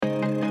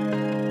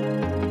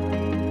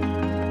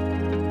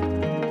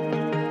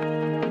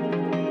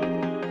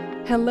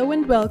Hello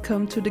and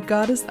welcome to the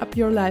Goddess Up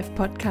Your Life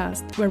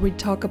podcast, where we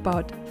talk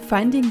about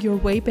finding your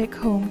way back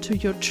home to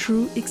your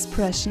true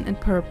expression and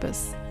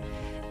purpose.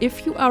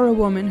 If you are a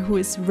woman who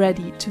is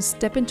ready to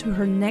step into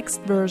her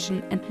next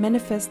version and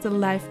manifest a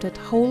life that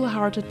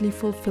wholeheartedly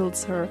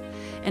fulfills her,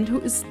 and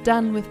who is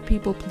done with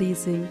people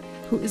pleasing,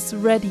 who is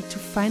ready to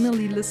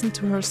finally listen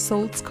to her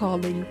soul's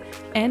calling,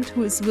 and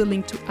who is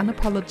willing to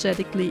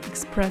unapologetically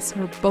express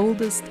her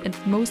boldest and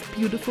most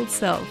beautiful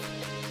self,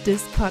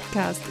 this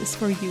podcast is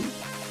for you.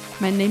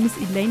 My name is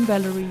Elaine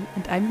Valerie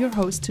and I'm your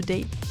host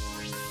today.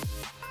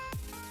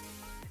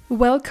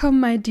 Welcome,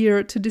 my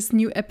dear, to this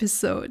new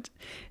episode.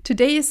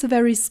 Today is a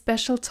very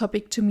special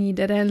topic to me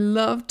that I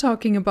love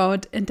talking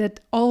about and that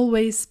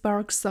always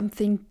sparks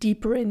something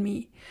deeper in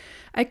me.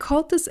 I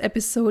called this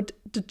episode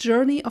The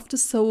Journey of the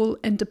Soul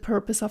and the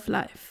Purpose of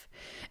Life.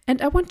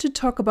 And I want to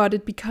talk about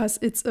it because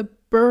it's a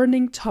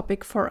burning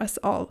topic for us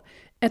all.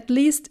 At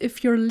least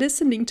if you're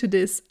listening to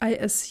this, I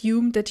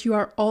assume that you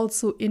are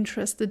also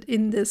interested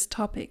in this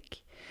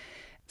topic.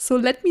 So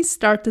let me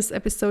start this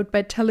episode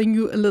by telling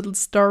you a little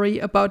story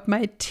about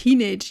my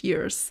teenage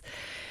years.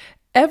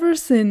 Ever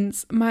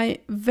since my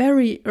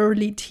very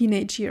early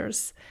teenage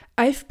years,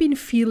 I've been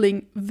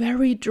feeling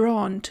very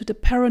drawn to the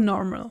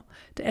paranormal,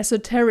 the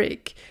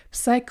esoteric,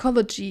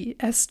 psychology,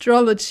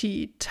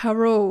 astrology,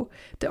 tarot,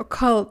 the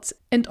occult,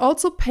 and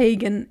also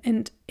pagan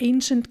and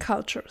ancient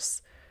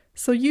cultures.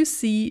 So you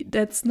see,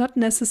 that's not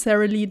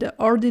necessarily the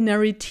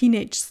ordinary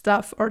teenage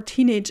stuff or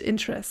teenage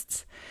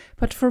interests.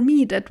 But for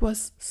me, that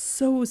was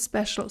so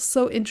special,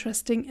 so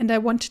interesting, and I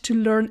wanted to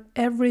learn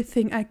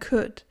everything I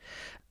could.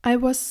 I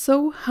was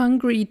so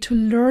hungry to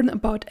learn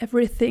about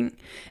everything,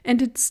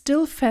 and it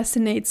still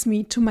fascinates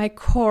me to my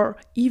core,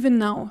 even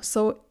now,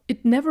 so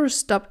it never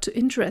stopped to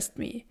interest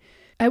me.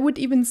 I would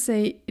even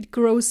say it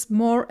grows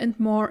more and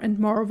more and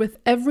more with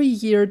every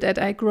year that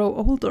I grow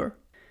older.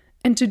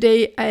 And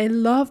today I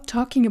love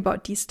talking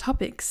about these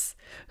topics.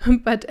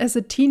 But as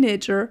a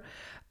teenager,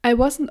 I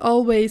wasn't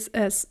always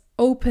as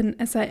open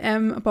as I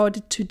am about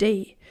it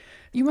today.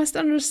 You must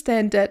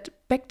understand that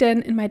back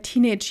then in my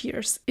teenage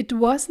years, it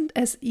wasn't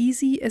as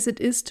easy as it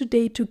is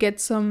today to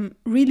get some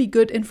really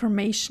good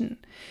information.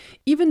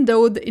 Even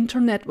though the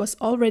internet was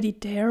already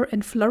there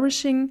and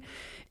flourishing,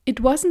 it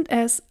wasn't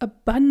as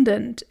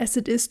abundant as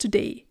it is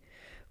today.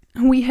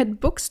 We had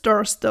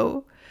bookstores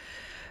though.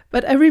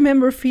 But I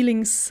remember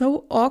feeling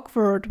so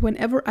awkward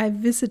whenever I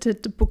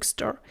visited the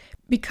bookstore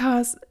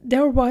because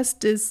there was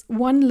this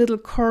one little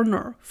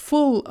corner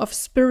full of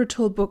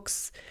spiritual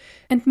books,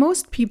 and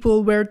most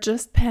people were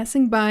just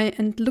passing by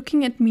and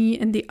looking at me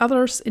and the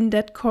others in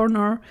that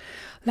corner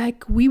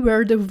like we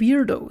were the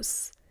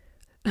weirdos.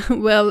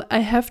 Well, I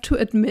have to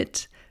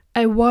admit,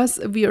 I was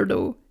a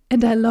weirdo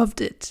and I loved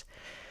it.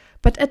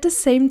 But at the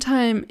same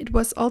time, it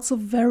was also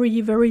very,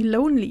 very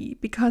lonely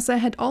because I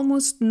had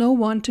almost no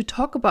one to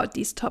talk about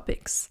these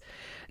topics.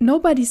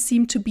 Nobody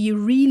seemed to be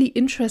really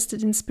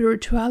interested in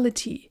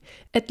spirituality,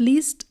 at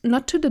least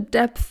not to the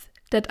depth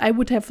that I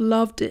would have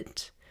loved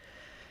it.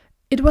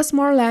 It was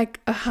more like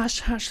a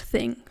hush-hush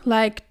thing,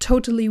 like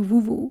totally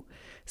woo-woo.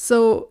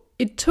 So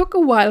it took a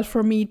while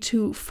for me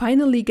to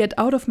finally get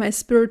out of my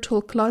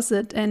spiritual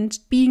closet and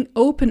being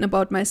open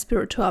about my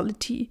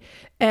spirituality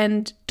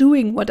and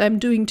doing what I'm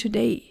doing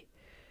today.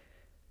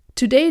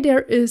 Today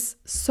there is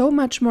so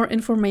much more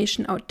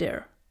information out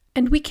there,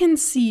 and we can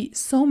see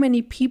so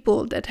many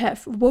people that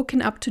have woken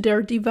up to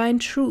their divine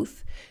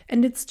truth,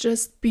 and it's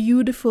just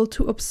beautiful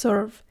to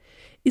observe.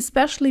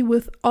 Especially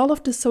with all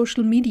of the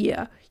social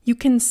media, you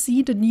can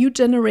see the new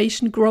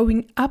generation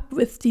growing up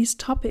with these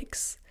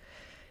topics.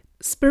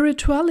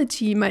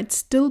 Spirituality might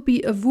still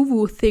be a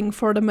woo-woo thing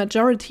for the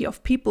majority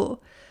of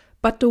people,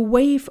 but the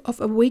wave of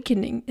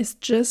awakening is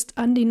just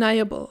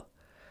undeniable.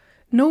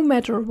 No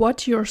matter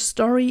what your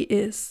story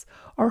is,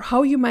 or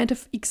how you might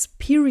have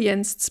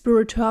experienced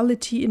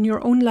spirituality in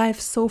your own life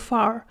so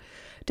far,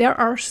 there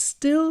are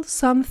still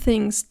some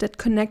things that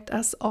connect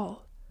us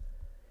all.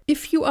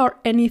 If you are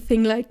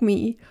anything like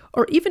me,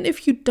 or even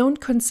if you don't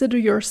consider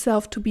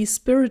yourself to be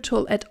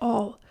spiritual at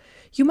all,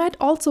 you might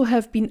also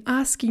have been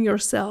asking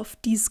yourself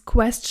these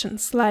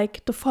questions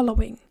like the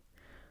following.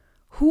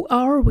 Who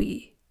are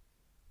we?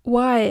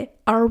 Why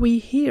are we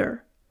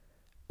here?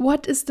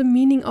 What is the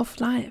meaning of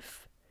life?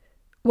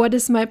 What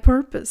is my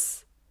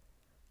purpose?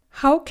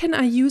 How can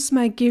I use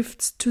my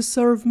gifts to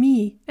serve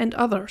me and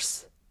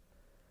others?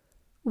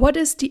 What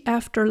is the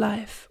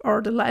afterlife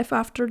or the life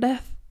after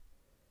death?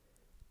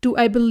 Do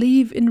I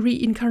believe in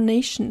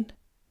reincarnation?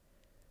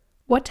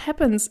 What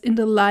happens in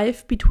the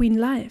life between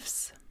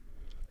lives?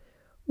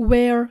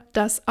 Where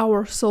does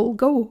our soul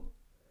go?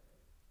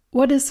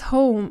 What is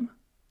home?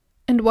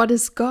 And what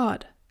is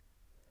God?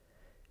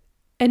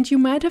 And you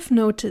might have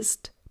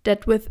noticed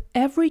that with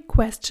every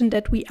question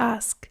that we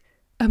ask,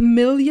 a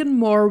million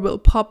more will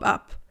pop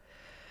up.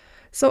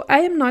 So I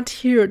am not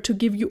here to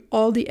give you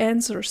all the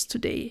answers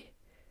today.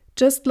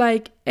 Just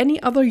like any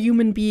other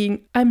human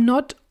being, I'm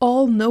not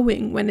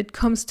all-knowing when it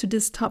comes to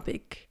this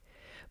topic.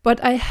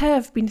 but I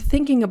have been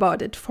thinking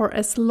about it for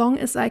as long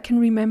as I can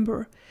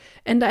remember,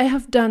 and I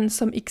have done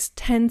some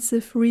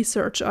extensive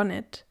research on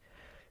it.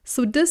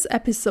 So this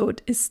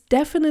episode is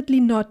definitely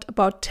not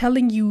about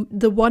telling you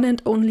the one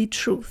and only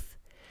truth.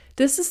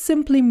 This is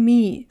simply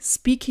me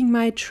speaking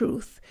my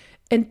truth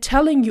and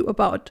telling you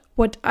about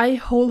what I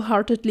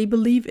wholeheartedly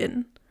believe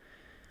in.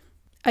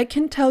 I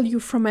can tell you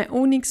from my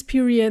own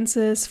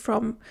experiences,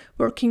 from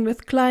working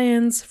with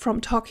clients,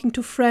 from talking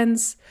to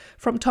friends,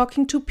 from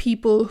talking to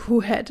people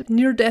who had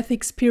near-death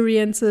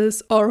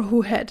experiences or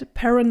who had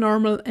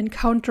paranormal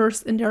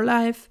encounters in their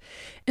life.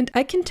 And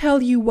I can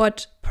tell you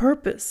what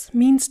purpose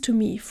means to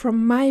me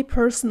from my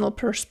personal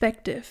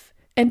perspective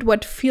and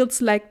what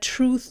feels like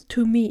truth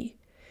to me.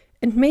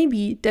 And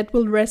maybe that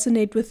will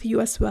resonate with you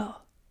as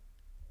well.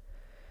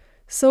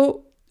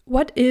 So,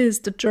 what is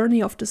the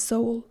journey of the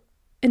soul?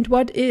 And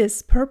what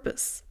is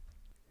purpose?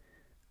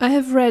 I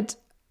have read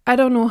I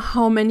don't know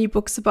how many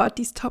books about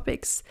these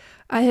topics.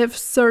 I have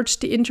searched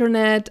the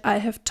internet, I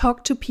have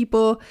talked to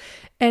people,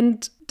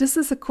 and this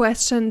is a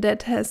question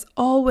that has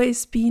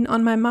always been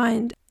on my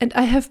mind. And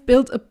I have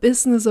built a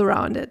business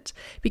around it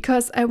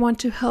because I want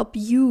to help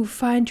you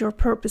find your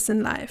purpose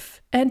in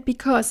life. And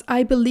because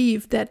I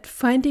believe that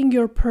finding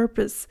your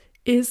purpose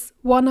is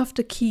one of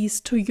the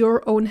keys to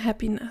your own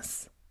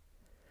happiness.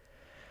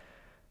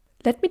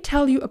 Let me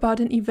tell you about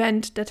an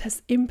event that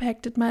has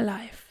impacted my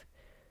life.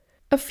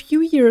 A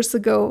few years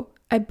ago,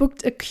 I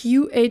booked a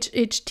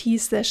QHHT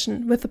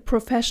session with a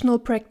professional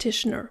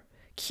practitioner.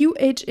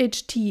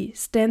 QHHT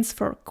stands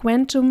for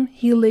Quantum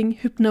Healing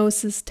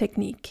Hypnosis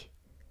Technique.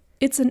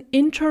 It's an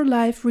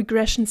inter-life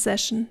regression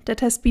session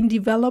that has been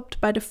developed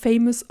by the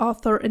famous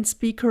author and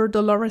speaker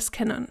Dolores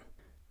Cannon.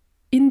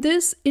 In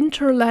this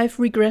inter-life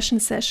regression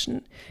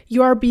session,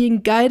 you are being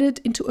guided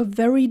into a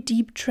very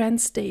deep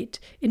trance state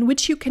in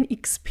which you can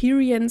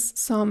experience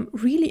some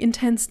really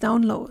intense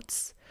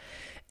downloads.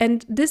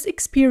 And this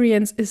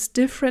experience is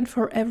different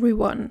for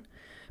everyone.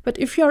 But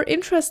if you are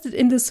interested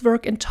in this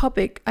work and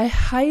topic, I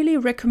highly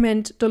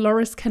recommend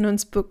Dolores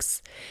Cannon's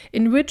books,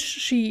 in which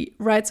she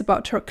writes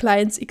about her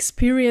clients'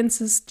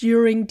 experiences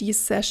during these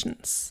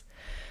sessions.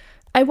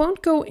 I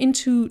won't go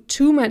into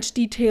too much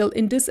detail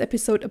in this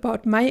episode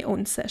about my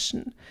own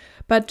session,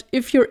 but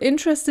if you're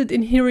interested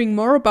in hearing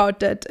more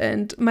about that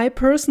and my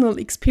personal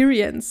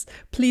experience,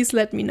 please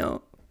let me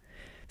know.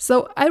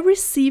 So I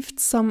received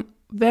some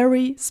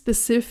very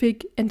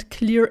specific and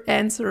clear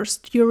answers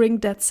during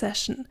that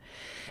session,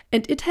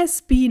 and it has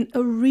been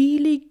a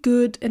really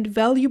good and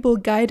valuable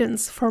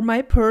guidance for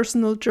my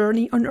personal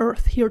journey on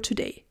Earth here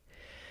today.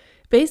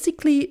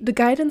 Basically, the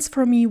guidance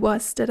for me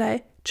was that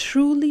I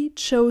truly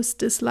chose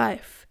this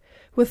life,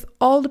 with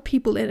all the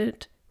people in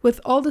it, with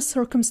all the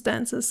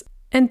circumstances,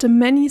 and the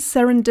many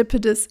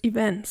serendipitous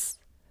events.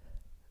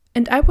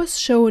 And I was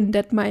shown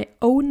that my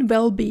own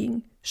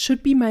well-being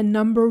should be my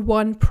number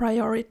one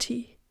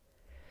priority.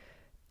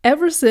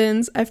 Ever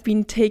since, I've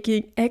been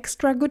taking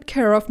extra good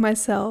care of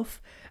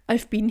myself.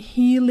 I've been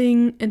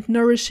healing and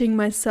nourishing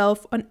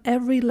myself on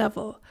every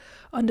level,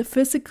 on the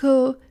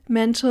physical,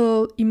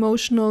 mental,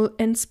 emotional,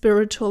 and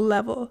spiritual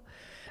level.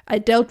 I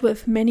dealt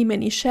with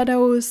many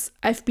shadows.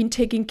 I've been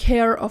taking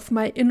care of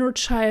my inner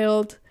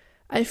child.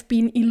 I've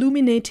been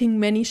illuminating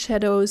many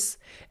shadows,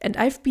 and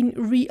I've been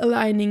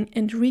realigning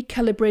and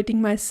recalibrating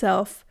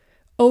myself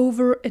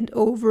over and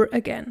over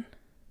again.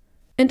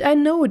 And I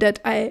know that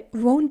I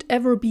won't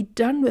ever be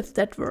done with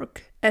that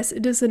work, as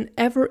it is an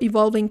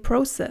ever-evolving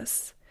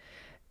process.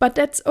 But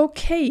that's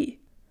okay.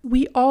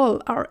 We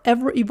all are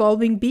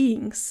ever-evolving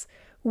beings.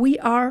 We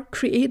are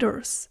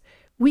creators.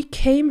 We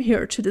came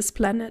here to this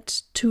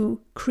planet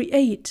to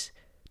create,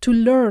 to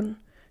learn,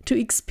 to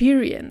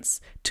experience,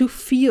 to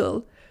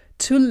feel,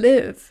 to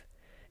live,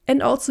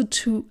 and also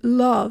to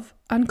love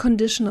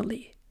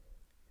unconditionally.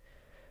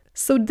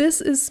 So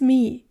this is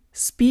me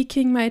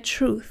speaking my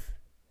truth.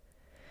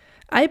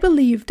 I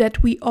believe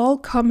that we all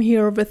come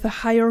here with a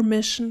higher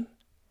mission.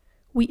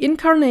 We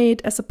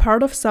incarnate as a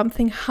part of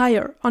something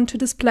higher onto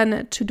this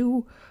planet to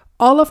do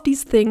all of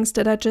these things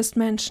that I just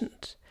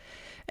mentioned.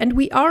 And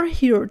we are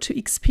here to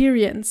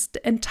experience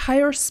the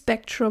entire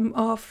spectrum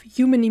of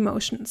human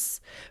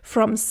emotions,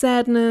 from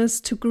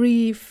sadness to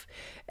grief,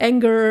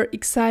 anger,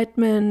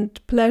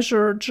 excitement,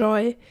 pleasure,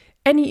 joy,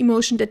 any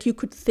emotion that you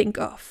could think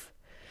of.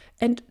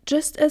 And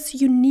just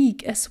as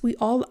unique as we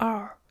all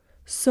are,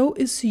 so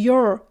is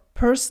your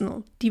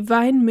personal,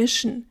 divine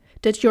mission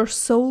that your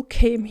soul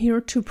came here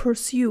to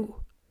pursue.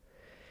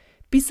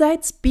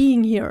 Besides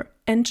being here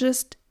and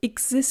just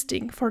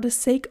existing for the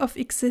sake of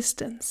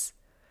existence,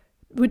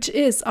 which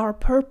is our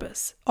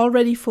purpose,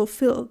 already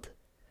fulfilled,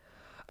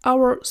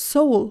 our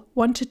soul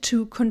wanted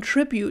to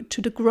contribute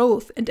to the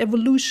growth and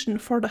evolution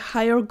for the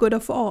higher good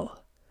of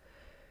all.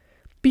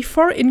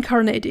 Before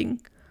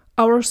incarnating,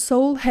 our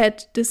soul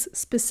had this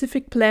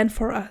specific plan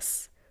for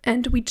us,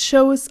 and we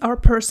chose our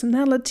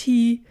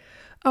personality,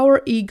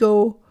 our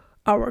ego,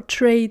 our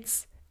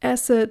traits,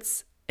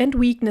 assets, and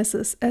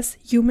weaknesses as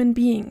human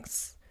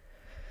beings.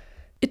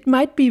 It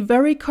might be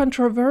very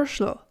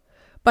controversial,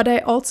 but I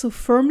also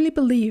firmly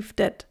believe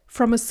that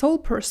From a soul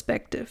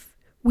perspective,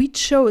 we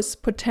chose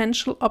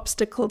potential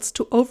obstacles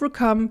to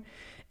overcome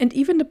and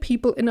even the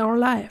people in our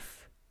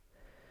life.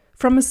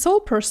 From a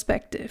soul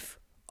perspective,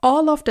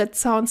 all of that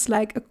sounds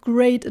like a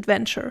great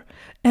adventure,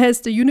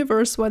 as the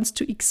universe wants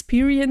to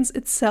experience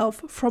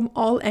itself from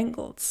all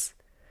angles.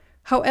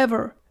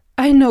 However,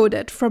 I know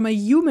that from a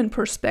human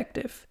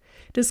perspective,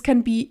 this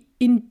can be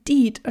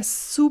indeed a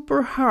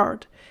super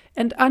hard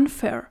and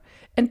unfair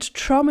and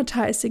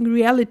traumatizing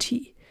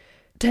reality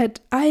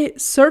that I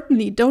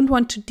certainly don't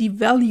want to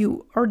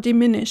devalue or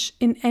diminish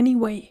in any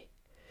way.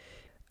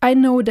 I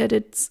know that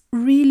it's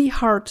really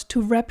hard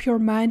to wrap your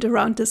mind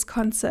around this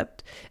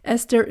concept,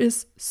 as there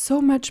is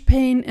so much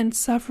pain and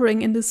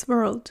suffering in this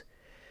world.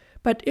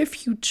 But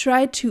if you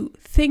try to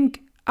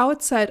think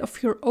outside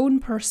of your own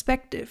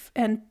perspective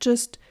and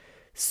just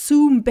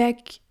zoom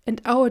back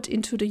and out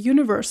into the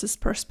universe's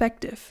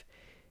perspective,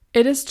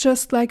 it is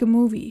just like a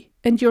movie,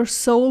 and your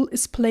soul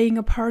is playing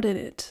a part in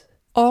it,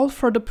 all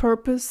for the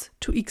purpose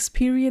to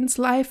experience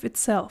life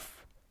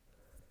itself.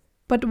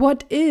 But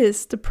what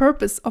is the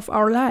purpose of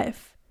our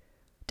life?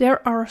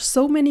 There are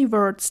so many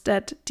words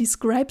that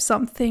describe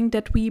something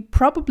that we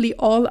probably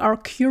all are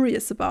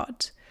curious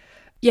about.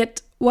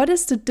 Yet, what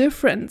is the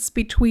difference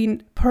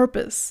between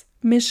purpose,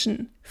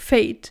 mission,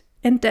 fate,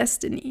 and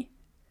destiny?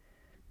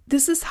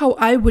 This is how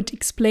I would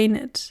explain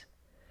it.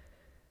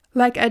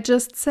 Like I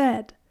just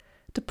said,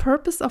 the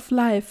purpose of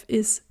life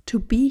is to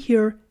be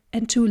here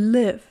and to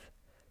live.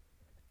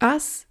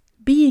 Us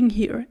being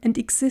here and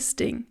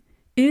existing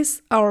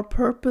is our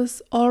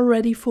purpose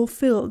already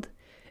fulfilled,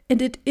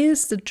 and it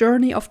is the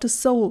journey of the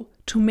soul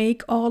to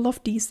make all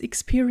of these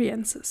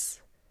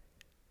experiences.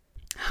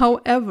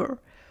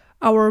 However,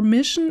 our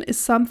mission is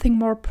something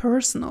more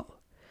personal.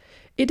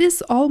 It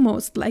is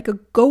almost like a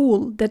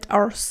goal that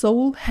our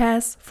soul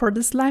has for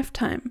this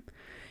lifetime.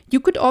 You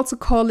could also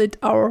call it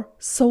our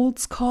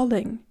soul's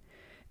calling,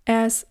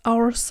 as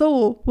our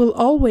soul will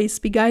always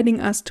be guiding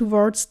us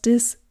towards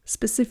this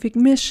specific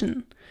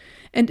mission.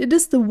 And it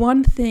is the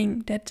one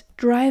thing that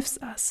drives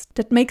us,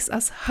 that makes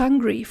us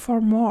hungry for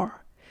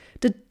more.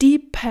 The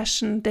deep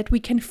passion that we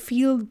can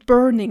feel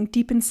burning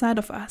deep inside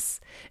of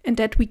us and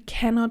that we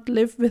cannot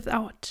live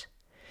without.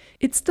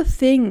 It's the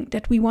thing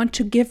that we want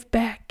to give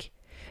back,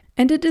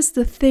 and it is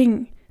the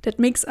thing that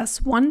makes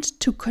us want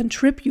to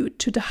contribute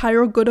to the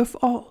higher good of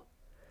all.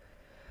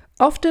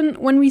 Often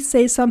when we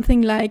say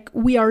something like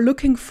we are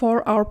looking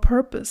for our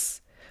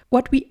purpose,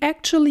 what we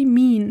actually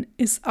mean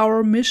is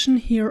our mission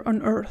here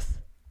on earth.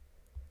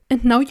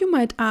 And now you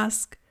might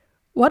ask,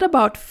 what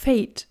about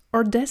fate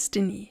or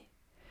destiny?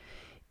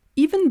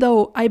 Even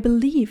though I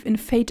believe in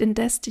fate and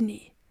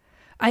destiny,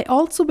 I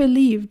also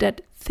believe that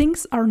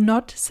things are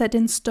not set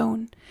in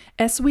stone,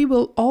 as we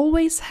will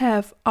always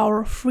have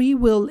our free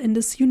will in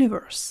this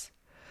universe.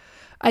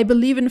 I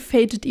believe in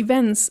fated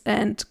events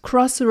and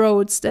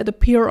crossroads that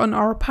appear on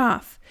our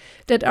path,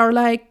 that are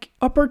like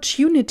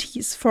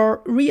opportunities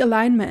for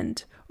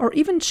realignment or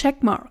even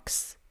check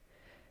marks.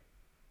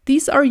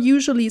 These are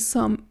usually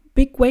some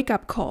big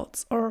wake-up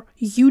calls or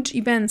huge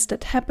events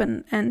that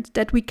happen and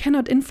that we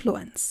cannot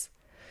influence.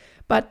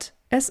 But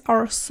as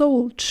our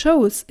soul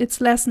chose its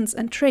lessons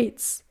and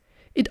traits,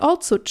 it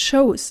also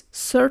chose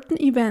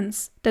certain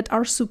events that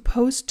are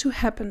supposed to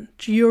happen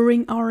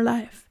during our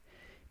life.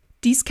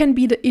 These can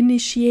be the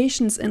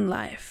initiations in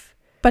life,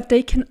 but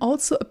they can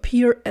also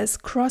appear as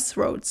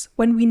crossroads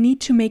when we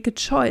need to make a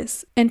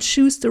choice and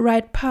choose the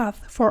right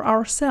path for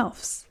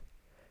ourselves.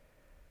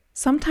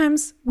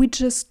 Sometimes we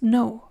just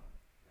know.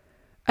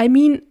 I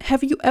mean,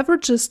 have you ever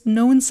just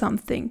known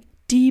something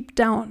deep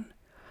down?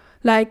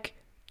 Like,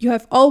 you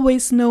have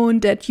always known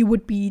that you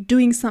would be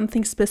doing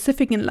something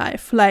specific in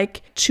life,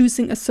 like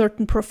choosing a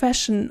certain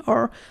profession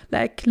or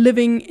like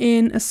living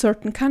in a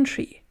certain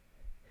country.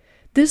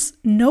 This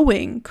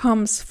knowing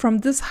comes from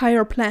this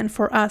higher plan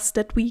for us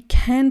that we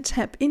can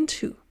tap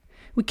into.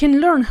 We can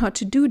learn how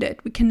to do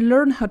that. We can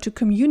learn how to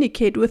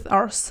communicate with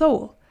our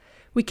soul.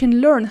 We can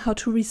learn how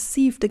to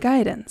receive the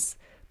guidance,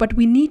 but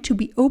we need to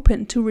be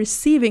open to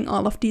receiving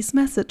all of these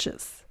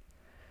messages.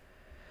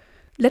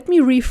 Let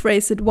me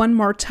rephrase it one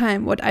more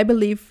time, what I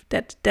believe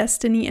that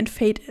destiny and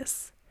fate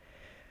is.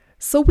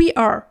 So we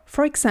are,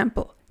 for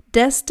example,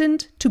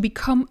 destined to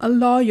become a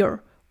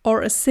lawyer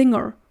or a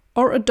singer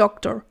or a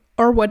doctor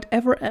or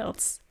whatever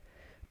else.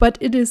 But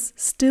it is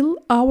still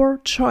our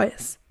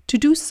choice to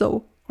do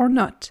so or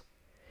not.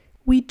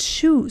 We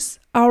choose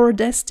our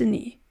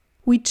destiny.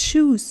 We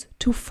choose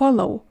to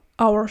follow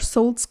our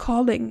soul's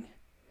calling.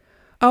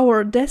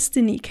 Our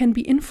destiny can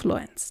be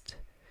influenced.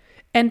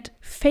 And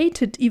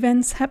fated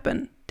events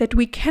happen that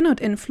we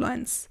cannot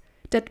influence,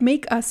 that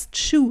make us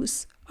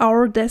choose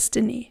our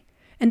destiny,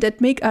 and that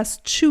make us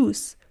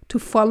choose to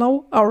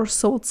follow our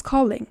soul's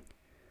calling.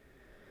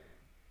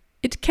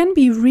 It can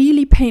be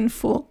really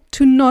painful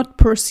to not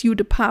pursue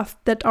the path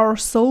that our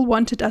soul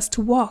wanted us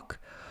to walk,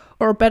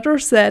 or better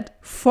said,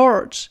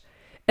 forge,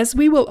 as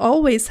we will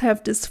always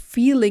have this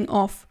feeling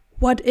of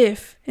what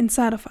if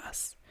inside of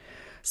us.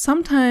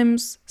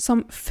 Sometimes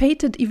some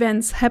fated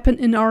events happen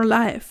in our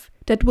life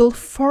that will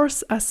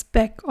force us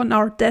back on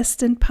our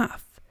destined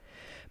path.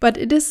 But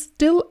it is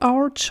still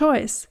our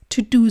choice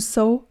to do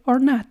so or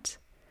not.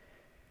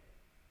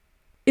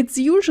 It's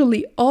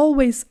usually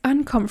always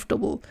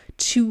uncomfortable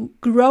to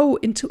grow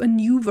into a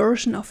new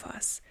version of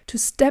us, to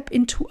step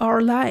into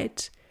our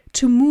light,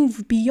 to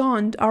move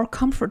beyond our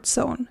comfort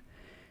zone.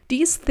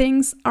 These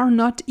things are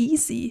not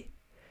easy,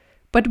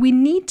 but we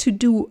need to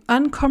do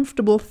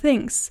uncomfortable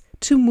things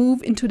to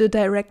move into the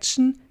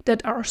direction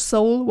that our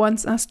soul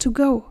wants us to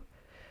go.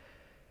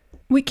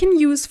 We can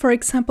use, for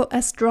example,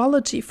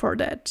 astrology for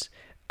that.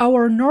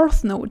 Our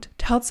North Node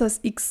tells us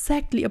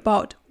exactly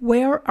about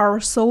where our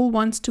soul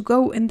wants to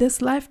go in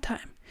this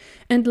lifetime.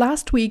 And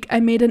last week I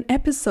made an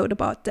episode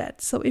about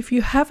that, so if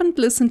you haven't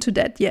listened to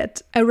that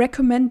yet, I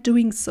recommend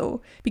doing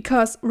so,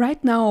 because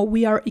right now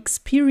we are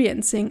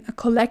experiencing a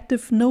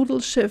collective nodal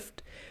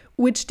shift,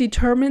 which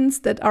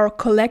determines that our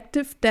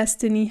collective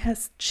destiny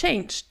has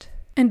changed.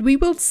 And we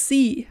will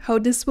see how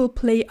this will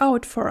play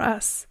out for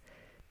us.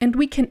 And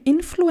we can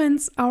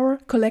influence our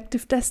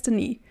collective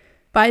destiny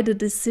by the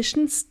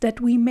decisions that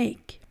we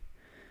make.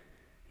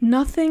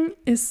 Nothing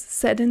is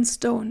set in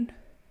stone.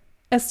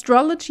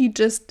 Astrology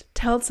just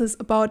tells us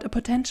about a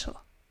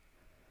potential.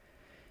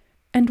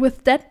 And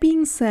with that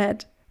being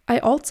said, I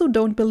also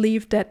don't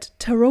believe that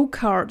tarot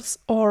cards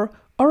or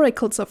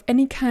oracles of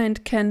any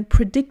kind can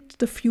predict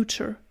the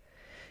future.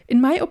 In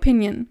my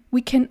opinion,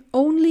 we can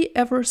only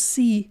ever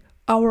see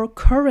our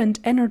current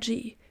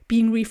energy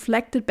being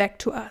reflected back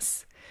to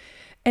us.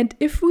 And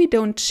if we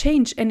don't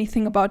change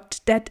anything about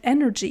that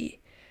energy,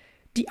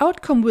 the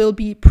outcome will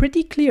be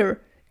pretty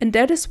clear, and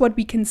that is what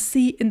we can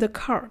see in the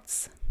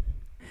cards.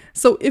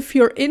 So if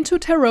you're into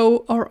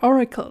tarot or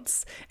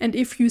oracles, and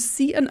if you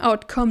see an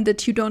outcome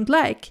that you don't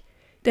like,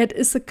 that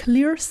is a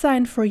clear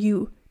sign for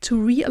you to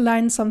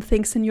realign some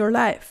things in your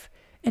life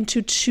and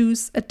to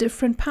choose a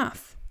different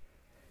path.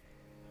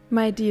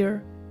 My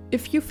dear,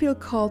 if you feel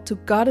called to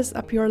goddess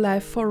up your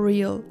life for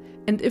real,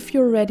 and if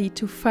you're ready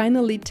to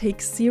finally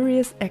take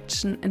serious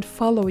action and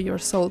follow your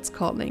soul's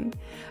calling,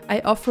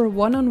 I offer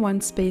one-on-one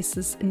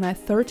spaces in my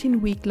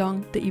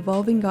 13-week-long The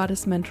Evolving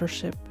Goddess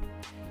mentorship.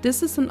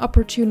 This is an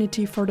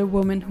opportunity for the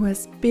woman who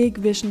has big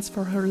visions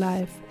for her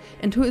life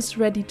and who is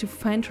ready to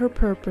find her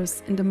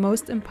purpose in the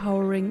most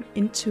empowering,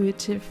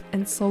 intuitive,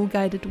 and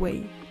soul-guided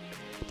way.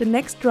 The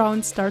next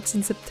round starts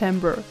in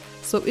September,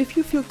 so if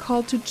you feel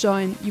called to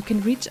join, you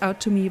can reach out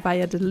to me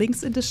via the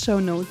links in the show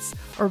notes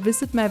or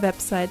visit my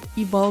website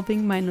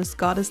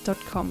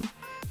evolving-goddess.com.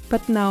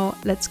 But now,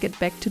 let's get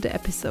back to the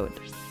episode.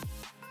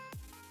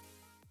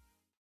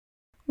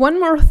 One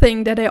more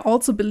thing that I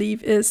also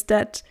believe is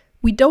that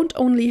we don't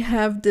only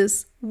have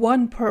this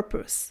one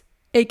purpose,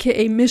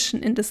 aka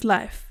mission in this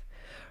life.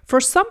 For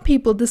some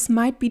people, this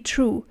might be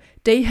true.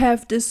 They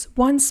have this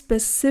one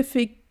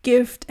specific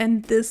gift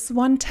and this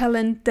one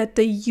talent that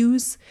they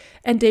use,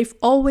 and they've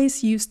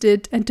always used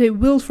it and they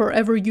will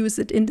forever use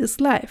it in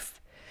this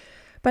life.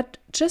 But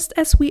just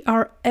as we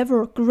are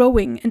ever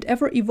growing and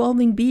ever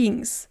evolving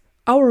beings,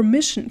 our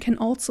mission can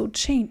also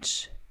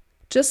change.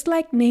 Just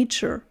like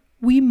nature,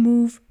 we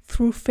move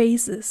through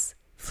phases,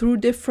 through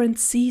different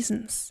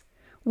seasons.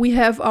 We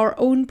have our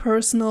own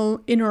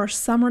personal inner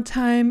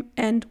summertime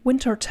and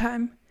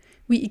wintertime.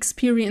 We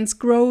experience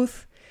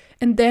growth,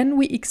 and then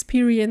we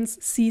experience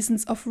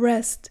seasons of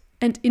rest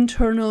and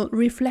internal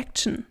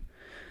reflection.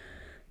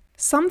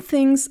 Some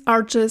things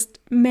are just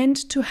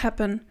meant to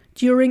happen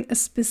during a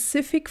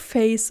specific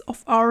phase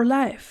of our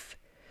life.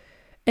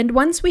 And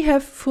once we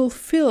have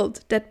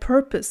fulfilled that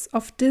purpose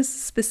of this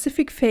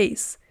specific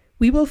phase,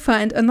 we will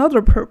find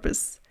another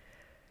purpose.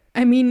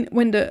 I mean,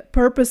 when the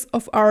purpose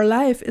of our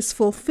life is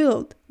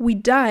fulfilled, we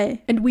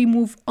die and we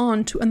move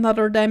on to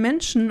another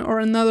dimension or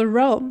another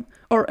realm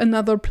or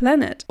another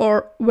planet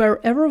or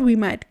wherever we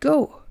might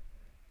go.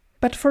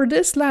 But for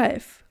this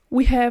life,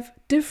 we have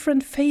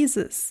different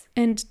phases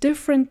and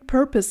different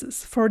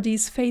purposes for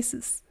these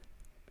phases.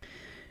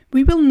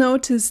 We will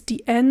notice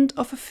the end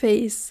of a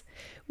phase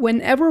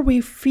whenever we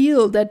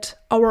feel that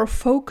our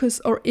focus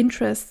or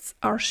interests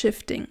are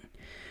shifting.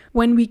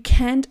 When we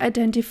can't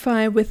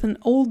identify with an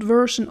old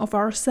version of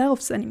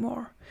ourselves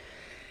anymore.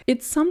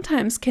 It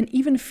sometimes can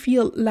even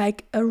feel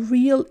like a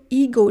real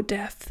ego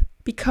death,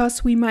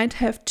 because we might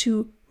have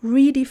to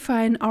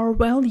redefine our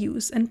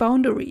values and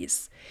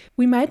boundaries.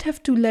 We might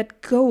have to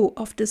let go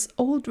of this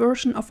old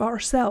version of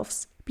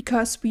ourselves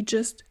because we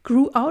just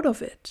grew out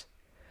of it.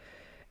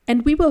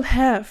 And we will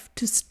have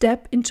to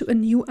step into a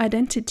new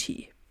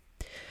identity.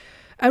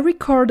 I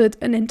recorded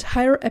an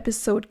entire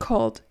episode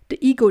called The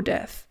Ego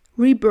Death,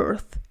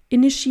 Rebirth,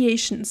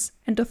 Initiations,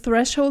 and the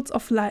Thresholds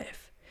of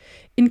Life,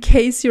 in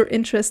case you're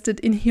interested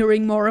in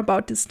hearing more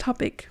about this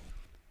topic.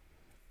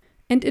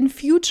 And in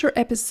future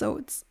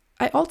episodes,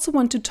 I also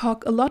want to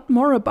talk a lot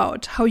more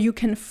about how you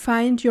can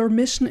find your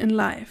mission in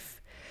life.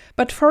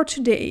 But for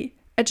today,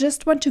 I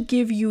just want to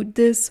give you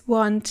this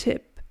one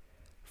tip.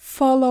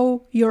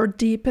 Follow your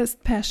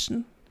deepest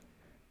passion.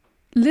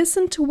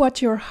 Listen to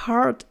what your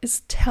heart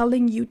is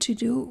telling you to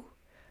do.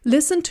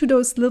 Listen to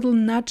those little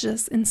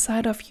nudges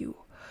inside of you.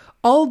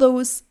 All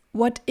those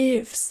what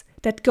ifs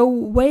that go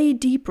way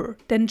deeper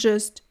than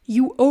just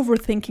you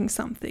overthinking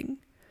something.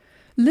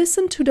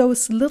 Listen to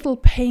those little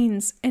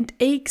pains and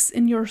aches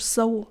in your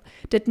soul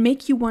that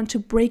make you want to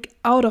break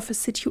out of a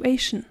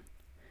situation.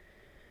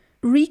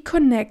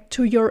 Reconnect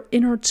to your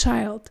inner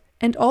child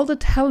and all the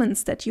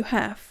talents that you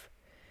have.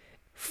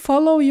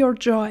 Follow your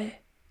joy,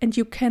 and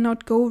you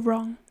cannot go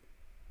wrong.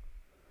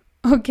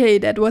 Okay,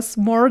 that was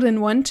more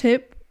than one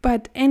tip,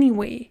 but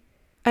anyway,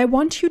 I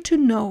want you to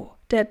know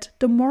that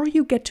the more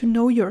you get to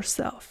know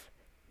yourself,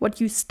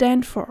 what you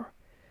stand for,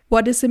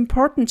 what is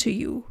important to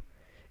you,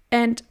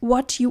 and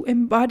what you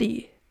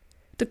embody,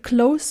 the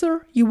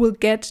closer you will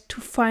get to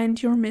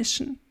find your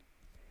mission.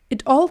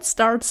 It all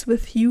starts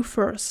with you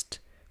first,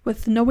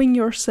 with knowing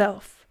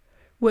yourself,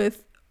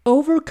 with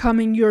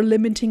overcoming your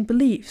limiting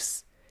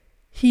beliefs,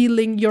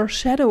 healing your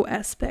shadow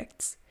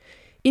aspects,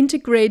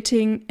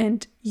 integrating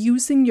and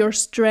using your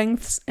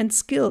strengths and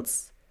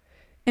skills,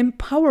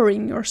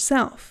 empowering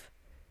yourself,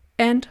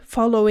 and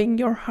following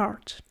your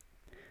heart.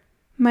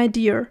 My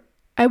dear,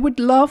 I would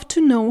love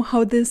to know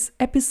how this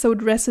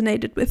episode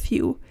resonated with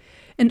you,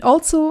 and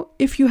also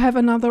if you have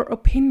another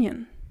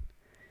opinion.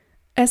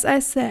 As I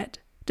said,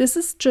 this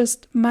is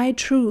just my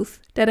truth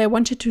that I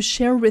wanted to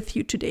share with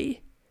you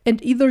today,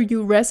 and either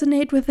you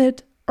resonate with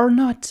it or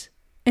not,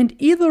 and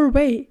either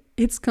way,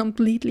 it's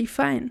completely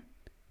fine,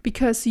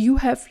 because you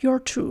have your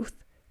truth,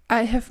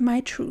 I have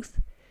my truth,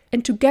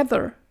 and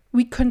together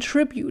we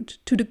contribute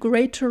to the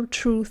greater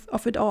truth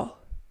of it all.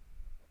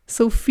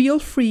 So feel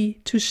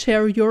free to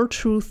share your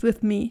truth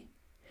with me.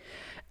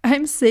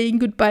 I'm saying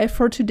goodbye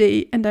for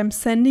today, and I'm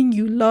sending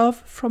you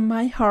love from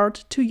my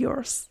heart to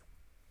yours.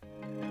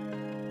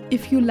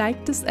 If you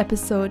liked this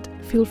episode,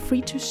 feel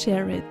free to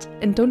share it,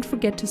 and don't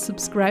forget to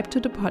subscribe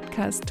to the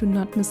podcast to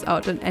not miss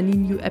out on any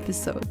new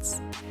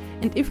episodes.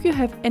 And if you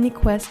have any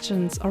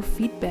questions or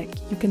feedback,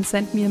 you can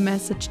send me a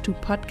message to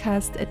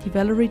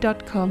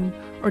podcast@valerie.com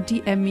or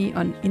DM me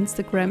on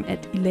Instagram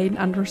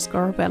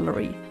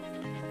 @Elaine_Valerie.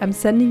 I'm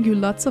sending you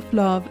lots of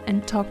love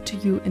and talk to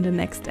you in the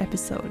next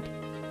episode.